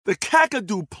The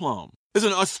Kakadu plum is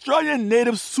an Australian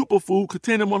native superfood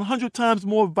containing 100 times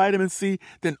more vitamin C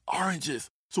than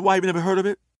oranges. So why have you never heard of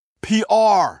it?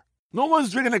 PR. No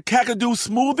one's drinking a Kakadu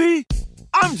smoothie?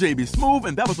 I'm JB Smoove,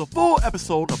 and that was a full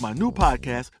episode of my new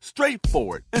podcast,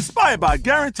 Straightforward, inspired by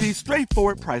guaranteed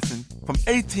straightforward pricing from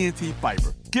AT&T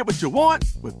Fiber. Get what you want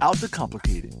without the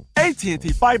complicated. AT&T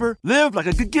Fiber, live like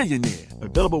a gigillionaire.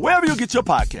 Available wherever you get your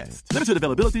podcasts. Limited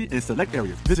availability in select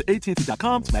areas. Visit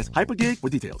AT&T.com/hypergig for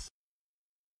details.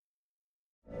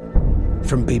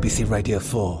 From BBC Radio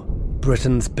 4,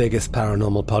 Britain's biggest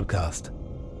paranormal podcast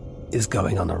is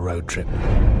going on a road trip.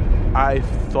 I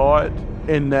thought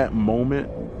in that moment,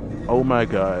 oh my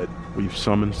God, we've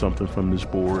summoned something from this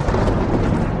board.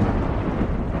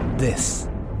 This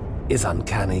is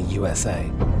Uncanny USA.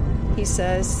 He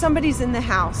says, somebody's in the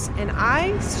house, and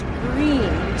I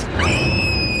screamed.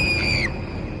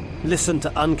 Listen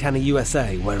to Uncanny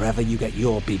USA wherever you get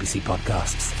your BBC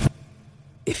podcasts,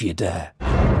 if you dare.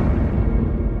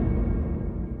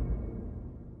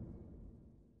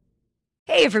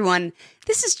 Hey everyone,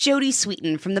 this is Jodie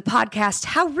Sweetin from the podcast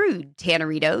How Rude,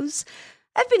 Tanneritos.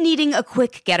 I've been needing a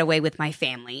quick getaway with my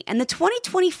family, and the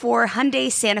 2024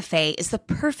 Hyundai Santa Fe is the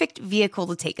perfect vehicle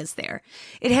to take us there.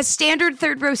 It has standard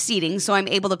third-row seating, so I'm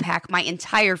able to pack my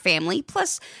entire family,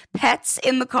 plus pets,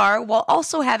 in the car, while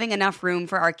also having enough room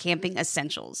for our camping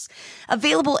essentials.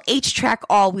 Available H-Track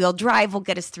all-wheel drive will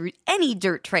get us through any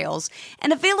dirt trails,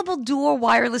 and available dual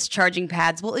wireless charging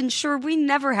pads will ensure we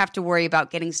never have to worry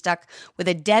about getting stuck with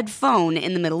a dead phone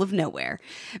in the middle of nowhere.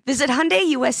 Visit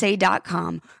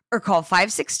HyundaiUSA.com or call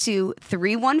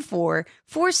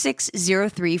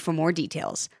 562-314-4603 for more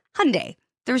details. Hyundai,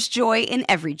 there's joy in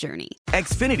every journey.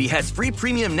 Xfinity has free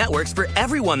premium networks for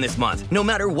everyone this month, no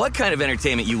matter what kind of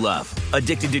entertainment you love.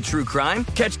 Addicted to true crime?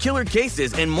 Catch killer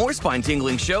cases and more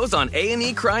spine-tingling shows on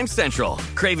A&E Crime Central.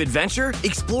 Crave adventure?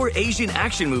 Explore Asian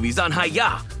action movies on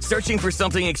Hi-YAH. Searching for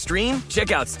something extreme?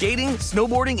 Check out skating,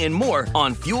 snowboarding, and more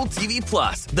on Fuel TV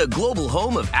Plus, the global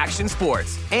home of action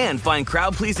sports. And find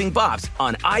crowd-pleasing bops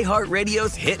on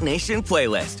iHeartRadio's Hit Nation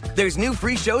playlist. There's new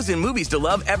free shows and movies to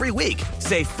love every week.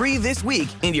 Say free this week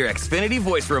in your Xfinity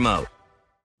voice remote.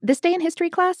 This Day in History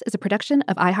Class is a production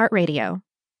of iHeartRadio.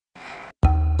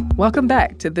 Welcome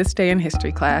back to This Day in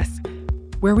History Class,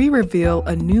 where we reveal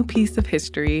a new piece of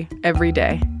history every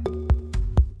day.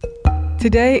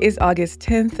 Today is August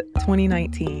 10th,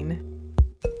 2019.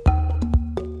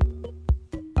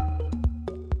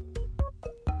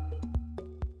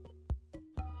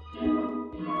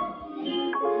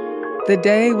 The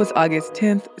day was August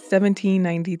 10th,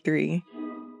 1793.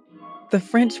 The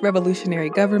French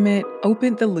revolutionary government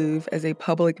opened the Louvre as a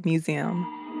public museum.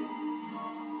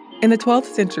 In the 12th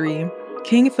century,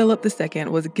 King Philip II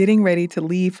was getting ready to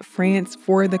leave France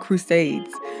for the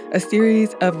Crusades, a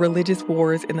series of religious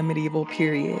wars in the medieval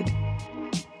period.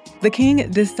 The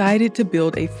king decided to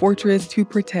build a fortress to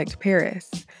protect Paris.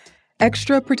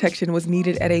 Extra protection was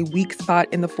needed at a weak spot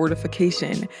in the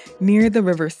fortification, near the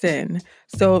River Seine,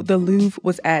 so the Louvre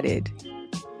was added.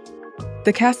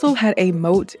 The castle had a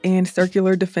moat and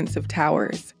circular defensive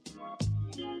towers.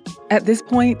 At this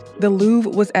point, the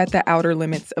Louvre was at the outer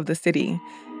limits of the city.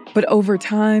 But over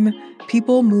time,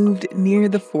 people moved near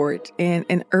the fort and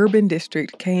an urban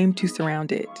district came to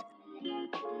surround it.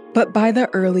 But by the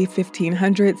early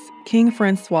 1500s, King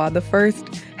Francois I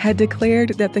had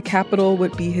declared that the capital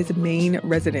would be his main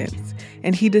residence,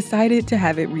 and he decided to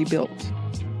have it rebuilt.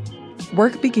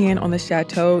 Work began on the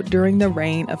chateau during the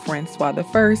reign of Francois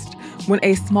I, when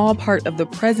a small part of the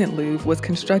present Louvre was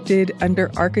constructed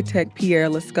under architect Pierre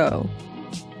Lescot.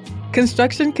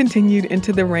 Construction continued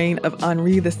into the reign of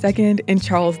Henri II and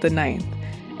Charles IX,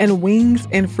 and wings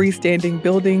and freestanding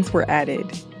buildings were added.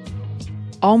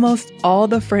 Almost all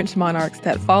the French monarchs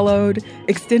that followed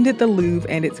extended the Louvre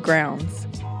and its grounds.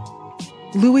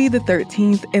 Louis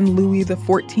XIII and Louis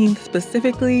XIV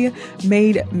specifically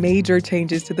made major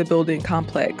changes to the building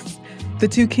complex. The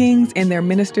two kings and their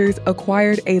ministers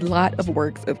acquired a lot of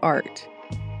works of art.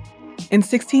 In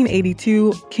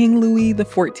 1682, King Louis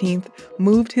XIV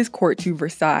moved his court to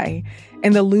Versailles,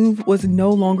 and the Louvre was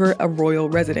no longer a royal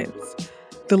residence.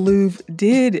 The Louvre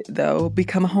did, though,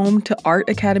 become home to art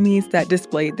academies that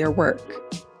displayed their work.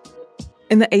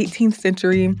 In the 18th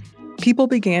century, people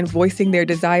began voicing their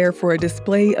desire for a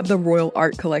display of the royal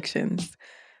art collections.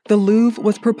 The Louvre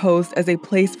was proposed as a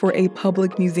place for a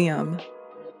public museum.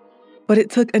 But it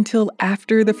took until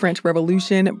after the French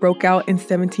Revolution broke out in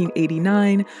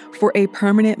 1789 for a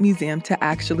permanent museum to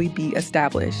actually be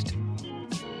established.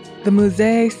 The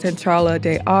Musée Central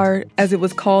des Arts, as it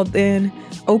was called then,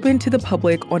 opened to the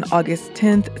public on August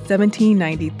 10,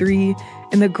 1793,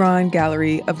 in the Grand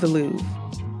Gallery of the Louvre.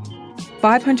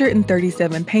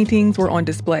 537 paintings were on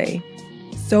display.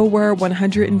 So were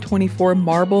 124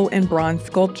 marble and bronze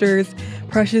sculptures,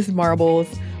 precious marbles,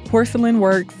 porcelain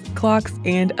works, clocks,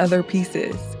 and other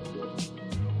pieces.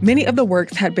 Many of the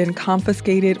works had been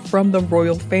confiscated from the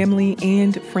royal family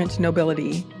and French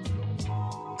nobility.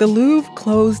 The Louvre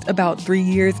closed about 3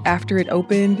 years after it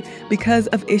opened because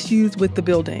of issues with the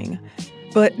building,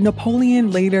 but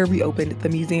Napoleon later reopened the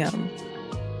museum.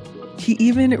 He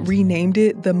even renamed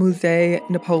it the Musée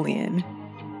Napoleon.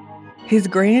 His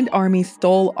grand army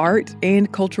stole art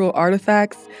and cultural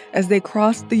artifacts as they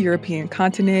crossed the European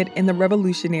continent in the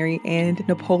Revolutionary and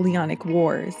Napoleonic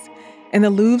Wars, and the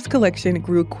Louvre's collection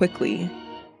grew quickly.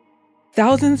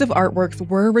 Thousands of artworks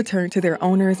were returned to their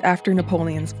owners after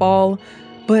Napoleon's fall,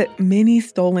 but many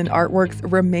stolen artworks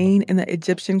remain in the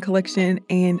Egyptian collection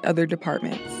and other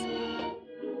departments.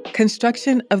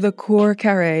 Construction of the Cour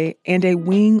Carrée and a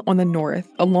wing on the north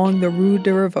along the Rue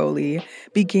de Rivoli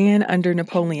began under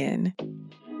Napoleon.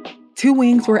 2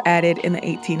 wings were added in the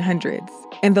 1800s,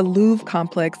 and the Louvre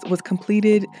complex was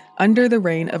completed under the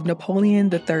reign of Napoleon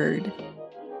III.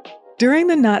 During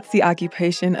the Nazi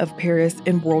occupation of Paris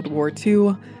in World War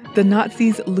II, the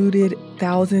Nazis looted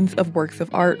thousands of works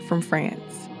of art from France.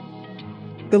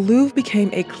 The Louvre became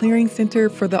a clearing center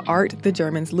for the art the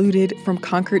Germans looted from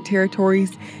conquered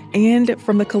territories and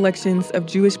from the collections of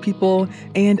Jewish people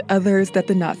and others that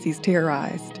the Nazis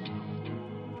terrorized.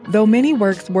 Though many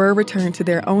works were returned to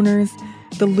their owners,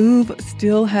 the Louvre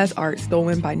still has art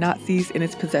stolen by Nazis in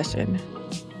its possession.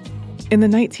 In the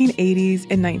 1980s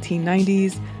and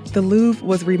 1990s, the Louvre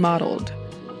was remodeled.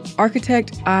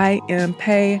 Architect I.M.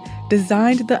 Pei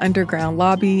designed the underground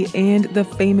lobby and the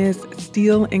famous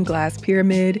steel and glass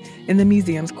pyramid in the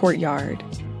museum's courtyard.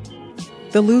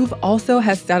 The Louvre also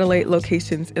has satellite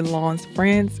locations in Lens,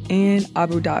 France, and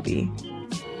Abu Dhabi.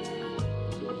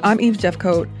 I'm Eve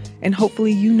Jeffcoat, and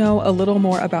hopefully you know a little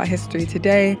more about history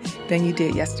today than you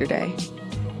did yesterday.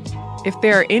 If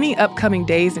there are any upcoming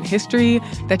days in history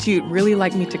that you'd really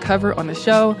like me to cover on the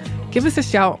show, give us a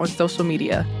shout on social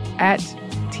media at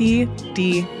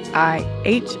TDIHC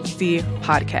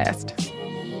Podcast.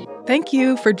 Thank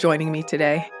you for joining me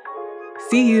today.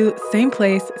 See you same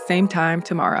place, same time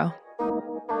tomorrow.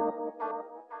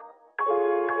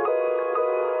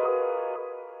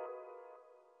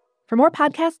 For more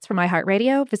podcasts from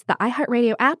iHeartRadio, visit the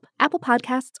iHeartRadio app, Apple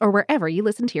Podcasts, or wherever you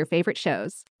listen to your favorite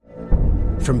shows.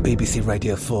 From BBC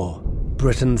Radio 4,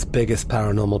 Britain's biggest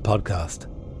paranormal podcast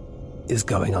is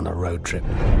going on a road trip.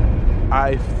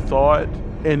 I thought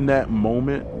in that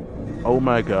moment, oh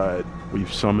my God,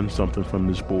 we've summoned something from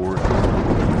this board.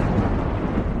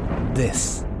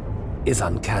 This is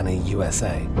Uncanny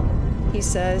USA. He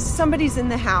says, somebody's in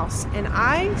the house, and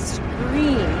I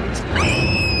screamed.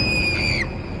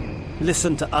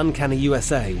 Listen to Uncanny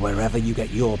USA wherever you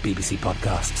get your BBC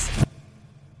podcasts,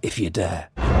 if you dare.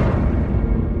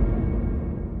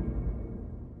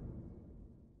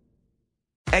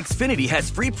 Xfinity has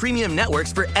free premium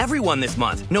networks for everyone this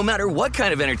month, no matter what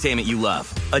kind of entertainment you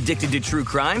love. Addicted to true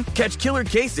crime? Catch killer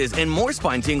cases and more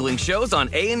spine-tingling shows on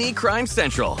A&E Crime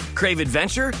Central. Crave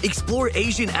adventure? Explore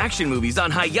Asian action movies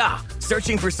on Hayya.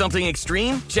 Searching for something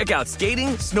extreme? Check out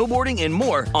skating, snowboarding, and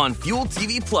more on Fuel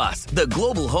TV Plus, the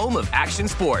global home of action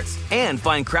sports. And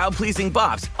find crowd-pleasing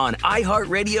bops on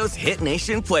iHeartRadio's Hit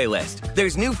Nation playlist.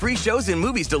 There's new free shows and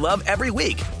movies to love every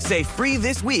week. Say free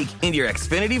this week in your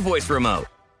Xfinity voice remote.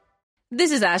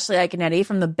 This is Ashley Iconetti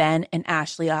from the Ben and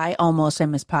Ashley I Almost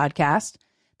Famous podcast.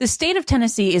 The state of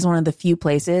Tennessee is one of the few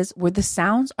places where the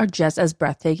sounds are just as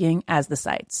breathtaking as the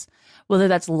sights. Whether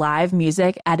that's live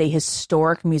music at a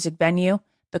historic music venue,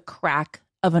 the crack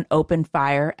of an open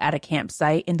fire at a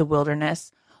campsite in the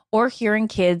wilderness, or hearing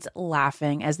kids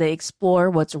laughing as they explore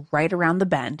what's right around the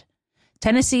bend,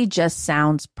 Tennessee just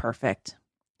sounds perfect.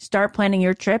 Start planning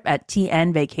your trip at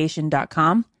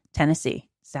tnvacation.com. Tennessee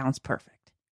sounds perfect.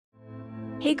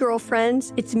 Hey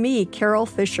girlfriends, it's me, Carol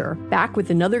Fisher, back with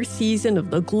another season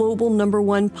of the global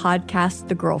 #1 podcast,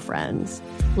 The Girlfriends.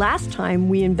 Last time,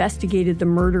 we investigated the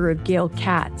murder of Gail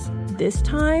Katz. This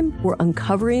time, we're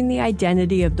uncovering the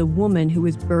identity of the woman who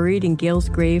was buried in Gail's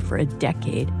grave for a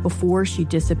decade before she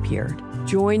disappeared.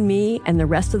 Join me and the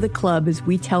rest of the club as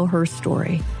we tell her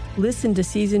story. Listen to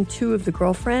Season 2 of The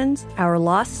Girlfriends, Our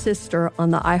Lost Sister on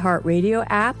the iHeartRadio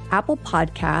app, Apple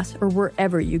Podcasts, or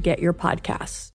wherever you get your podcasts.